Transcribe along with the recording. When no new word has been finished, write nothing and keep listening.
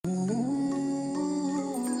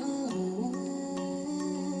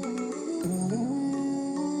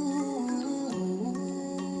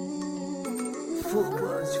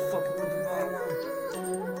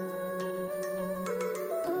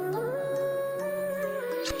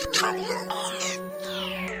King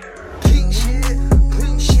shit,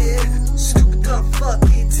 queen shit, stupid dumb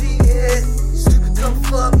fucking teen head. Stupid dumb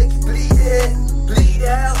fuck, make you bleed it. Bleed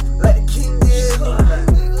out like the king did.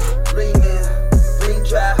 Rain man, rain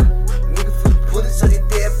dry. Nigga full of bullets on your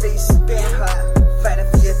damn face. Damn hot. Fighting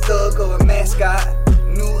for your thug or a mascot.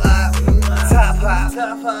 New op, top hop,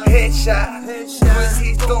 headshot.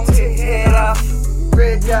 Pussy don't take your head off.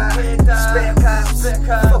 Red dot, spare cops.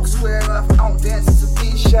 Fuck square off. I don't dance, it's a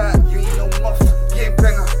beat shot. You ain't no motherfucking game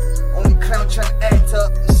banger. Only clown tryna act up.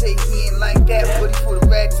 They say he ain't like that, but he pull the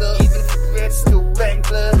rags up. Even if the red still bang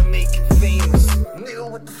blood to make him famous. Nigga,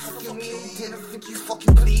 what the fuck you mean? Didn't think you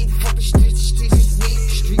fucking bleed. Fucking streets is me.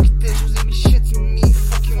 Street conditions let me shit to me.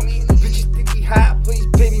 Fuck you mean? Bitches think we hot, but his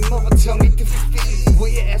baby mother tell me different things. Well,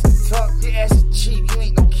 your ass can talk, your ass is cheap. You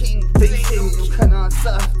ain't no king. They say Yochanan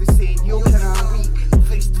soft, they say Yokanan weak.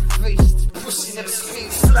 Face to face, pussy never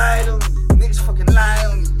speaks. Slide on me, niggas fucking lie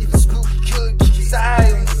on me. Even Spooky could keep his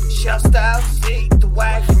eye on me. Shout style, say the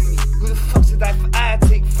wife from me. Who the fuck said I for I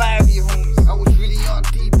take 5 of your homies? I was really on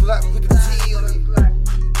D block with the T on me.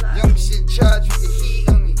 Young shit in charge with the heat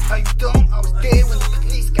on me. Are you dumb? I was there when the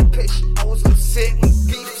police got petty. I was upset when the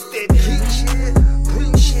beef was dead. King shit,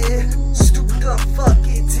 queen shit, stupid dumb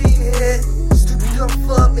fucking teen head. Stupid dumb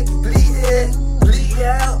fuck, make you bleed it. Bleed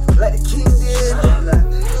out like the king did.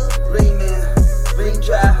 Rain man, rain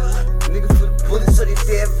dry. Nigga full of bullets on your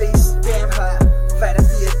damn face. Damn hot. Fighting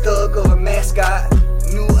for your thug or a mascot.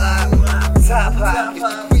 New op, top hop. If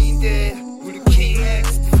the queen dead, who the king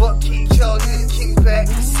next? Fuck King Charles and the king's back.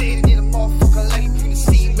 They say they need a motherfucker like you bring the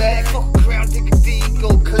scene back. Fuck around, dig a D,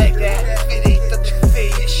 go collect that. If it ain't Dutch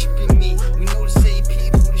Face, it should be me. We know the same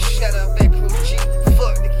people who shut up back pro G.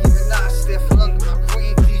 Fuck Nicki Minaj, step under my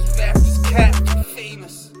queen. These rappers cat too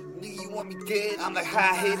famous. Nigga, you want me dead? I'm like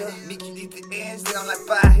high hater. Make you eat the ends, then I'm like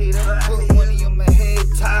bye hater. Put money on my head,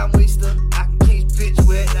 time waster. I can keep bitch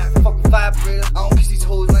wet, that fucking vibrator. I don't kiss these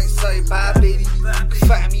hoes like sorry, bye baby. You can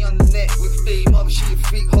find me on the net with fame up, she a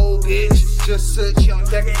freak hoe bitch. Just search on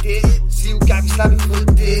deck of dick. See who got me sloppy for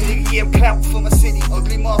the dick. Nigga, yeah, I'm counting for my city.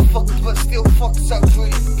 Ugly motherfuckers, but still fuckers up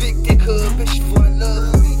pretty. Big dick hood, bitch, she fall in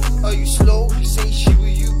love with me. Are you slow? You say she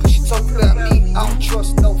with you, but she talk about me. I don't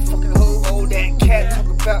trust no fucking hoe. Old that cat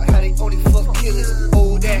talk about how they only fuck killers.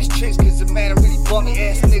 Old ass tricks, cause the man a really bummy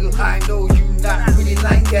ass nigga. I know you not really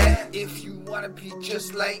like that. If you wanna be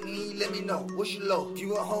just like me, let me know. What's your low?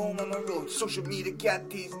 You at home on my road. Social media got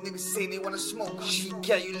these niggas saying they wanna smoke. She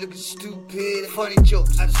got you looking stupid. Funny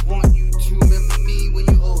jokes. I just want you to remember me when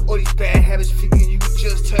you old. All these bad habits, figuring you could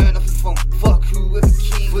just turn off the phone. Fuck whoever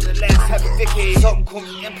king for the last half a decade. Something call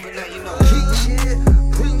me emperor, now you know. King shit,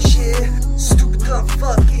 queen shit, stupid dumb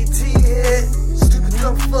fucking teen head. Stupid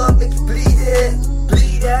dumb fuck, make you bleed it.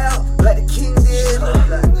 Bleed out like the king did.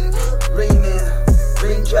 Rain man,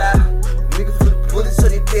 rain dry. Nigga full of bullets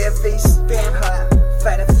on your damn face. Damn hot.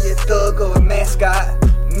 Fighting for your thug or a mascot.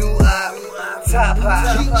 New op, top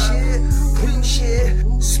hop. King shit, queen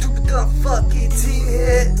shit, stupid dumb fucking teen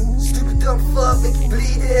head. Stupid dumb fuck, make you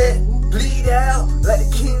bleed it. Bleed out like the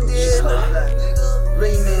king did.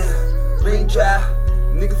 Rain man, rain dry.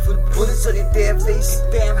 Nigga full of bullets on your damn face.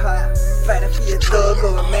 Damn hot. Fighting for your thug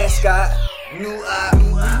or a mascot. New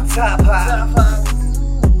op, top hop.